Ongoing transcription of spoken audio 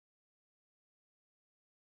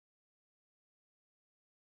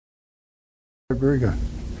Very good.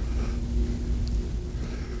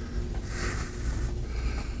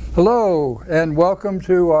 Hello, and welcome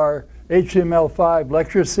to our HTML5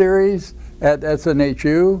 lecture series at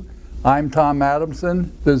SNHU. I'm Tom Adamson,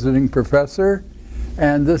 visiting professor,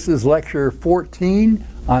 and this is lecture 14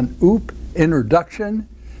 on OOP introduction.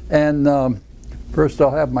 And first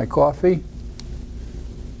I'll have my coffee.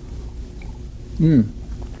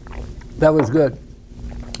 That was good.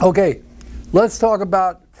 Okay, let's talk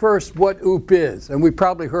about first what OOP is, and we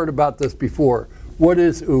probably heard about this before. What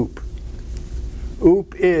is OOP?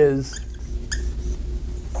 OOP is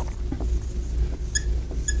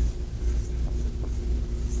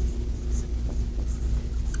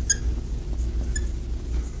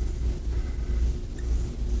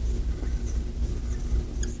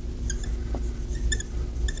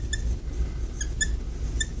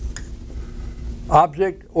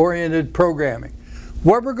object-oriented programming.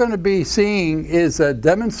 What we're going to be seeing is a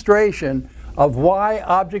demonstration of why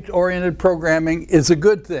object-oriented programming is a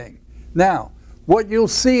good thing. Now, what you'll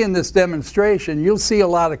see in this demonstration, you'll see a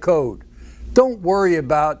lot of code. Don't worry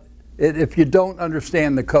about it if you don't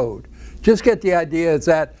understand the code. Just get the idea is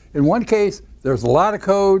that in one case, there's a lot of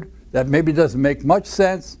code that maybe doesn't make much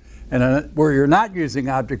sense, and where you're not using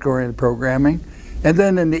object-oriented programming. And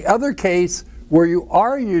then in the other case, where you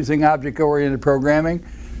are using object-oriented programming,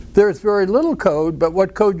 there's very little code, but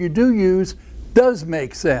what code you do use does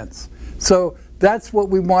make sense. So that's what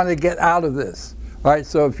we want to get out of this. All right,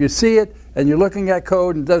 so if you see it and you're looking at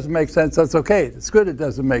code and it doesn't make sense, that's okay. It's good it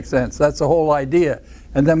doesn't make sense. That's the whole idea.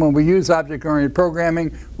 And then when we use object-oriented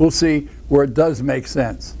programming, we'll see where it does make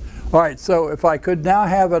sense. All right, so if I could now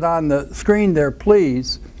have it on the screen there,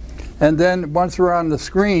 please. And then once we're on the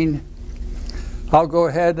screen, I'll go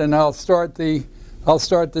ahead and I'll start the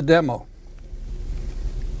demo.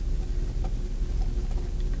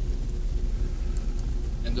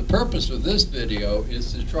 And the purpose of this video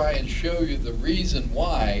is to try and show you the reason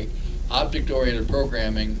why object-oriented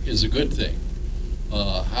programming is a good thing.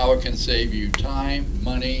 How it can save you time,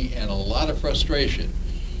 money, and a lot of frustration.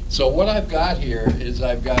 So what I've got here is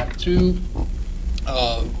I've got two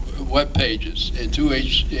web pages, two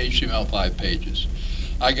HTML5 pages.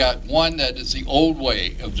 I got one that is the old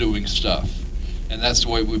way of doing stuff, and that's the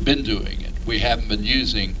way we've been doing it. We haven't been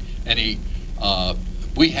using any,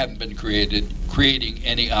 we haven't been creating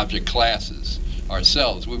any object classes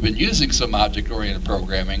ourselves. We've been using some object-oriented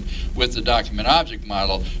programming with the document object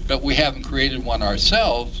model, but we haven't created one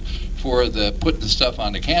ourselves for the putting the stuff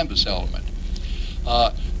on the canvas element.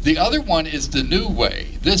 The other one is the new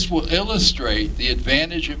way. This will illustrate the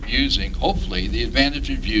advantage of using, hopefully, the advantage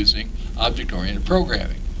of using object-oriented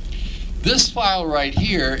programming. This file right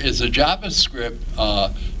here is a JavaScript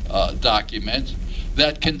document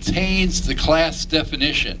that contains the class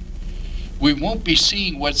definition. We won't be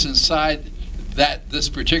seeing what's inside this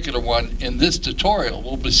particular one in this tutorial.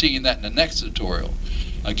 We'll be seeing that in the next tutorial.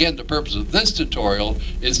 Again, the purpose of this tutorial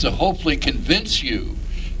is to hopefully convince you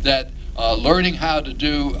that learning how to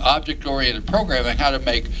do object-oriented programming, how to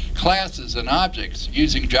make classes and objects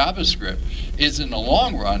using JavaScript is in the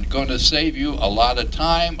long run going to save you a lot of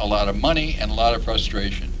time, a lot of money, and a lot of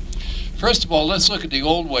frustration. First of all, let's look at the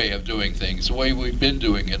old way of doing things, the way we've been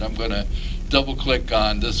doing it. I'm going to double-click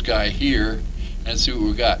on this guy here and see what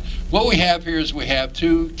we've got. What we have here is we have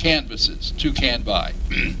two canvases, two canvi.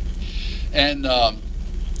 And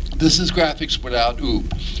this is graphics without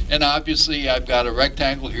OOP. And obviously I've got a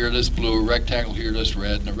rectangle here that's blue, a rectangle here that's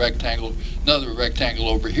red, and a rectangle, another rectangle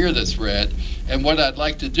over here that's red. And what I'd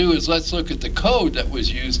like to do is let's look at the code that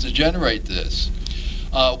was used to generate this.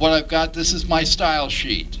 What I've got, this is my style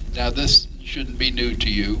sheet. Now this shouldn't be new to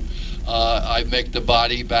you. I make the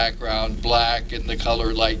body background black and the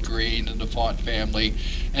color light green and the font family.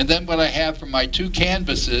 And then what I have for my two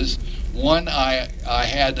canvases, one I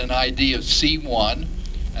had an ID of C1,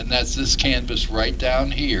 and that's this canvas right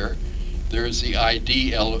down here. There's the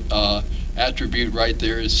ID attribute right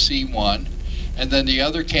there is C1. And then the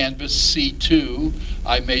other canvas, C2,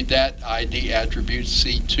 I made that ID attribute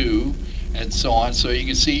C2, and so on. So you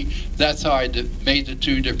can see that's how I made the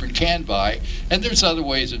two different canvi. And there's other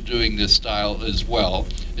ways of doing this style as well.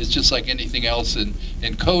 It's just like anything else in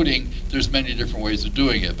coding, there's many different ways of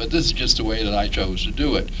doing it. But this is just the way that I chose to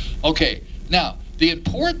do it. Okay, now the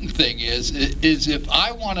important thing is if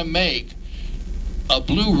I want to make a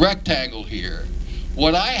blue rectangle here,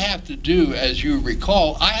 what I have to do, as you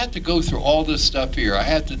recall, I have to go through all this stuff here. I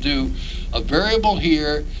have to do a variable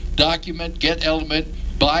here, document, get element,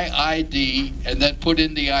 by ID, and then put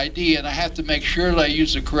in the ID, and I have to make sure that I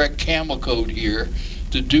use the correct camel code here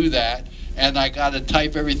to do that, and I got to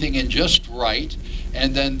type everything in just right,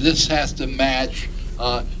 and then this has to match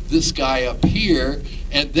this guy up here,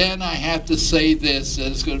 and then I have to say this, and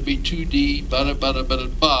it's going to be 2D, bada, bada,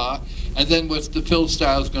 bada, ba, and then what's the fill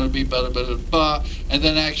style is going to be bada, bada, ba, and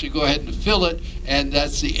then actually go ahead and fill it, and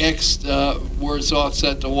that's the X where it's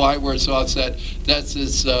offset, the Y where it's offset. That's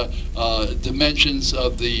its dimensions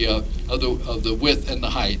of the width and the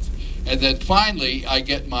height. And then finally, I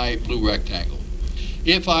get my blue rectangle.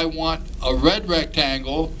 If I want a red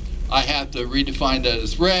rectangle, I have to redefine that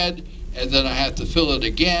as red, and then I have to fill it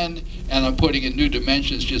again, and I'm putting in new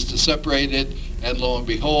dimensions just to separate it, and lo and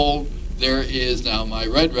behold, there is now my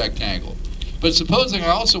red rectangle. But supposing I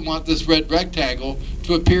also want this red rectangle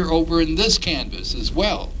to appear over in this canvas as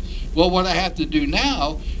well. Well, what I have to do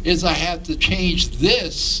now is I have to change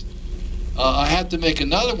this. I have to make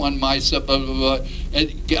another one, my ID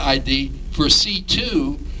for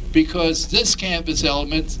C2, because this canvas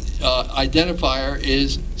element identifier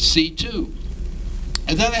is C2.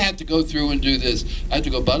 And then I have to go through and do this. I have to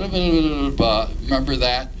go blah, blah, blah, blah, blah, remember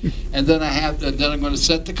that? And then then I'm going to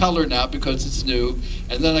set the color now because it's new.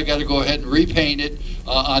 And then I got to go ahead and repaint it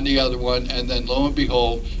on the other one. And then lo and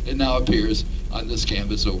behold, it now appears on this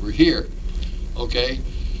canvas over here. Okay?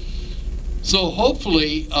 So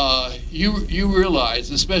hopefully you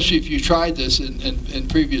realize, especially if you tried this in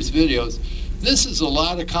previous videos, this is a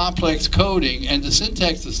lot of complex coding, and the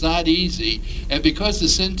syntax is not easy. And because the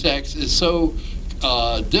syntax is so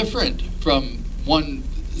different from one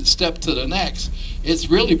step to the next,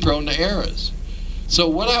 it's really prone to errors. So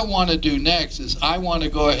what I want to do next is I want to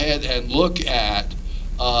go ahead and look at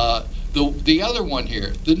the other one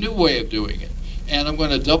here, the new way of doing it. And I'm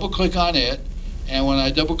going to double click on it, and when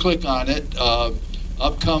I double click on it, up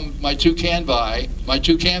come my two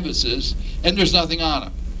canvases, and there's nothing on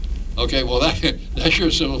them. Okay, well that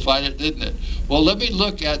sure simplified it, didn't it? Well, let me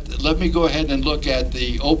go ahead and look at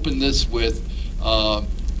the open this with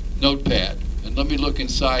Notepad, and let me look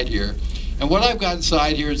inside here. And what I've got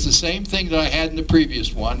inside here is the same thing that I had in the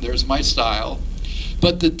previous one. There's my style,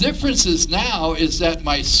 but the difference is now is that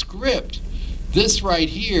my script, this right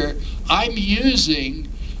here, I'm using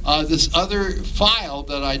this other file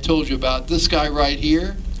that I told you about, this guy right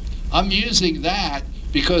here. I'm using that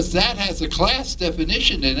because that has a class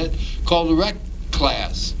definition in it called the rect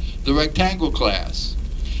class, the rectangle class.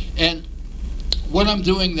 And what I'm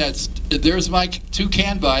doing, there's my two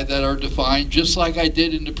canvae that are defined just like I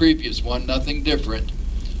did in the previous one, nothing different.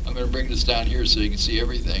 I'm going to bring this down here so you can see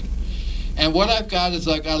everything. And what I've got is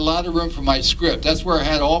I've got a lot of room for my script. That's where I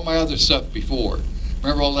had all my other stuff before.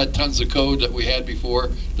 Remember all that tons of code that we had before,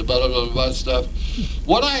 the blah, blah, blah, blah stuff?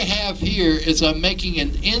 What I have here is I'm making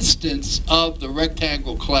an instance of the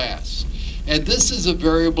rectangle class. And this is a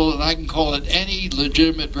variable, and I can call it any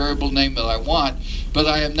legitimate variable name that I want, but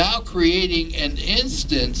I am now creating an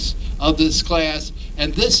instance of this class,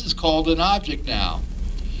 and this is called an object now.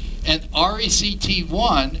 And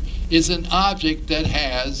RECT1 is an object that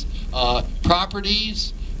has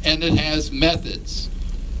properties, and it has methods.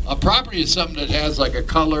 A property is something that has like a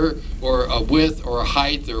color or a width or a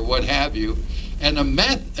height or what have you. And a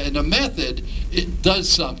method, it does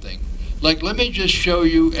something. Like, let me just show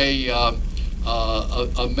you a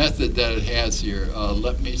method that it has here.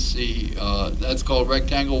 Let me see. That's called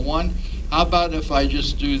rectangle 1. How about if I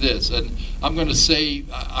just do this? And I'm going to say,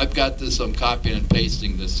 I've got this, I'm copying and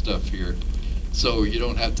pasting this stuff here, so you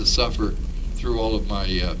don't have to suffer through all of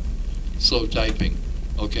my slow typing.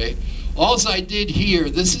 Okay? All I did here,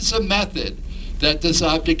 this is a method that this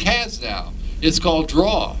object has now. It's called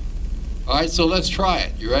draw. All right, so let's try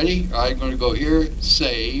it. You ready? All right, I'm going to go here,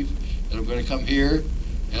 save, and I'm going to come here,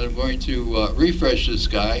 and I'm going to refresh this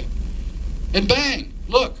guy, and bang!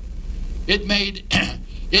 Look, it made a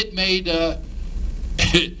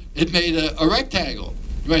rectangle.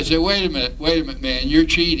 You might say, wait a minute, man, you're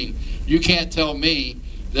cheating. You can't tell me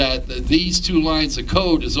that these two lines of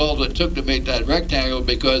code is all it took to make that rectangle,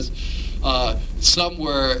 because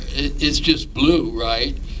somewhere it's just blue,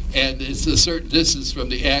 right? And it's a certain distance from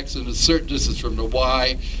the X and a certain distance from the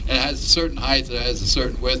Y, and it has a certain height and it has a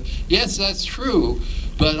certain width. Yes, that's true,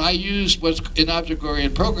 but I used what's in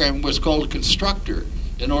object-oriented programming what's called a constructor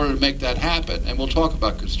in order to make that happen, and we'll talk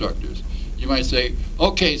about constructors. You might say,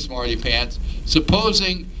 okay, smarty pants,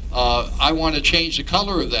 supposing I want to change the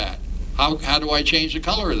color of that. How do I change the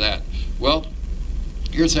color of that? Well,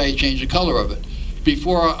 here's how you change the color of it.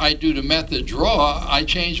 Before I do the method draw, I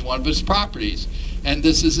change one of its properties. And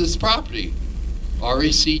this is its property.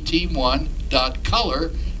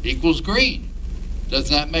 RECT1.color equals green.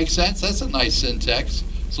 Doesn't that make sense? That's a nice syntax.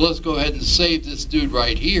 So let's go ahead and save this dude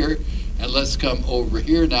right here. And let's come over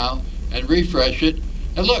here now and refresh it.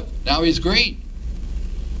 And look, now he's green.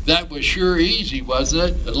 That was sure easy, wasn't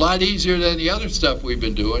it? A lot easier than the other stuff we've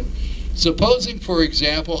been doing. Supposing, for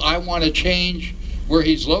example, I want to change where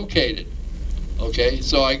he's located. Okay,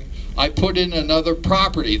 so I put in another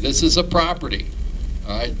property. This is a property,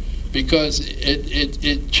 all right, because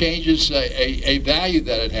it changes a value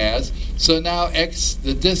that it has. So now x,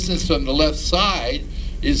 the distance from the left side,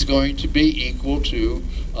 is going to be equal to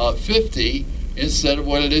 50 instead of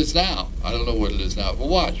what it is now. I don't know what it is now, but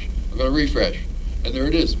watch. I'm going to refresh, and there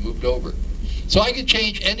it is, moved over. So I can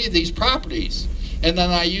change any of these properties, and then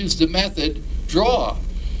I use the method draw.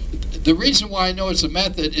 The reason why I know it's a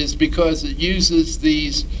method is because it uses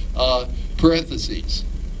these parentheses.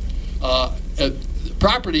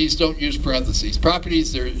 Properties don't use parentheses.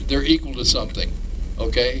 Properties, they're equal to something,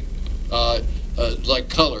 okay? Like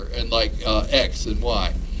color and like X and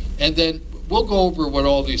Y. And then we'll go over what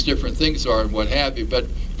all these different things are and what have you, but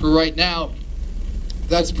for right now,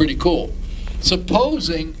 that's pretty cool.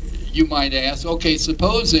 Supposing, you might ask, okay,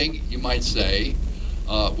 supposing, you might say,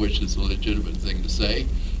 which is a legitimate thing to say,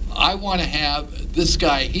 I want to have this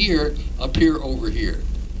guy here appear over here.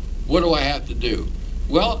 What do I have to do?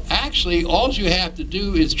 Well, actually, all you have to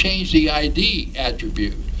do is change the ID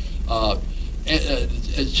attribute,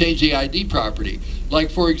 change the ID property.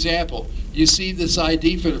 Like, for example, you see this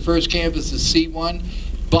ID for the first canvas is C1.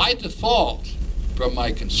 By default, from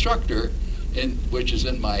my constructor, which is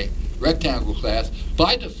in my rectangle class,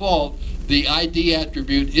 by default, the ID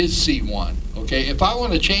attribute is C1. Okay, if I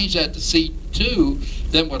want to change that to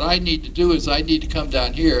C2, then what I need to do is I need to come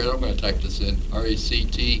down here, and I'm going to type this in,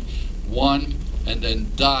 RACT1, and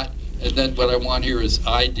then dot, and then what I want here is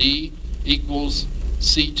ID equals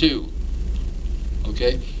C2.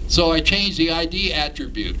 Okay, so I change the ID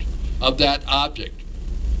attribute of that object,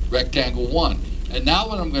 rectangle 1. And now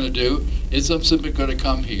what I'm going to do is I'm simply going to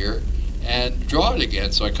come here and draw it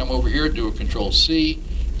again. So I come over here, do a Control C,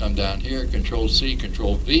 come down here, Control C,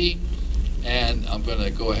 Control V, and I'm going to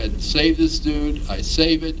go ahead and save this dude. I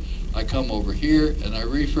save it, I come over here and I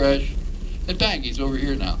refresh, and bang, he's over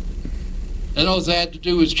here now. And all I had to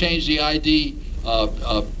do was change the ID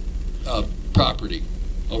property,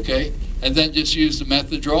 okay? And then just use the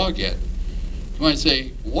method draw again. You might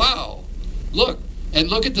say, wow, look, and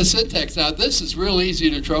look at the syntax. Now this is real easy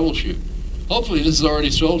to troubleshoot. Hopefully this has already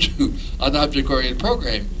told you on object-oriented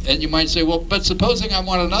programming. And you might say, well, but supposing I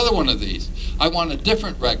want another one of these. I want a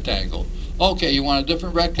different rectangle. Okay, you want a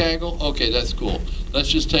different rectangle? Okay, that's cool. Let's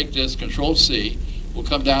just take this, Control C. We'll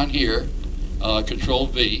come down here, Control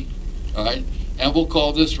V, all right? And we'll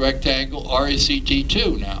call this rectangle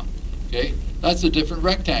RACT2 now, okay? That's a different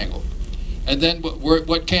rectangle. And then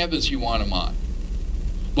what canvas you want them on?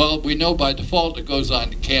 Well, we know by default it goes on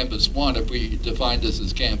to canvas 1 if we define this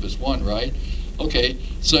as canvas 1, right? Okay,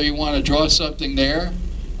 so you want to draw something there?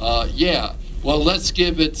 Yeah. Well, let's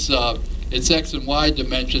give its X and Y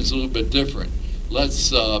dimensions a little bit different. Let's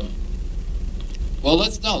go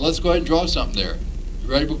ahead and draw something there. You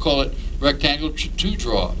ready? We'll call it rectangle 2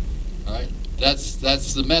 draw. All right? That's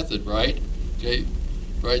the method, right? Okay,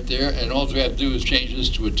 right there. And all we have to do is change this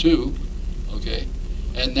to a 2. Okay.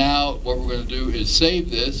 And now what we're going to do is save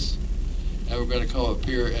this, and we're going to come up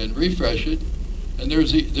here and refresh it, and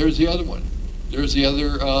there's the other one. There's the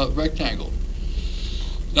other rectangle.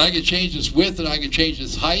 Now I can change this width and I can change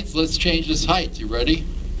this height. Let's change this height. You ready?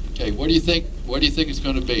 Okay. What do you think? What do you think it's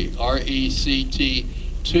going to be?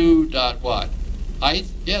 RECT2 dot what?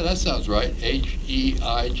 Height? Yeah, that sounds right.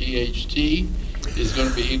 HEIGHT is going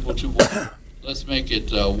to be equal to what? Let's make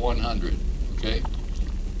it 100. Okay.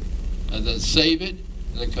 And then save it.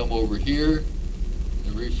 And then come over here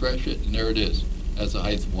and refresh it, and there it is. That's a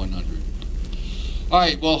height of 100. All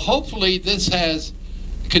right, well, hopefully this has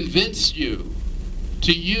convinced you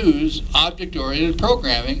to use object-oriented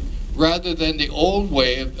programming rather than the old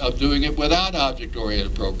way of doing it without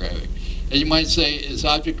object-oriented programming. And you might say, is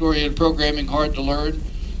object-oriented programming hard to learn?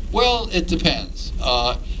 Well, it depends.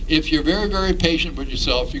 If you're very, very patient with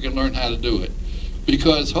yourself, you can learn how to do it.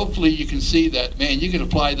 Because hopefully you can see that, man, you can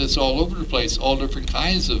apply this all over the place, all different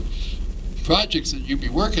kinds of projects that you'd be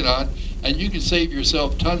working on, and you can save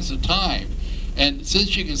yourself tons of time. And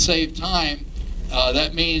since you can save time,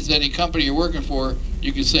 that means any company you're working for,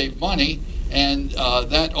 you can save money, and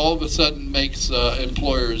that all of a sudden makes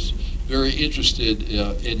employers very interested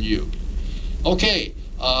in you. Okay,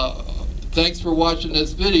 thanks for watching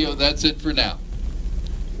this video. That's it for now.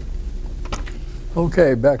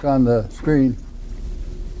 Okay, back on the screen.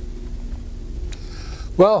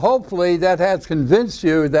 Well, hopefully that has convinced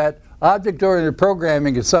you that object-oriented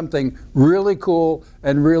programming is something really cool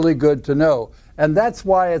and really good to know. And that's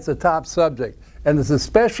why it's a top subject. And it's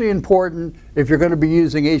especially important if you're going to be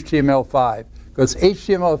using HTML5, because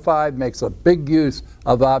HTML5 makes a big use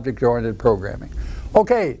of object-oriented programming.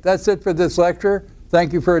 Okay, that's it for this lecture.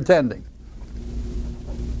 Thank you for attending.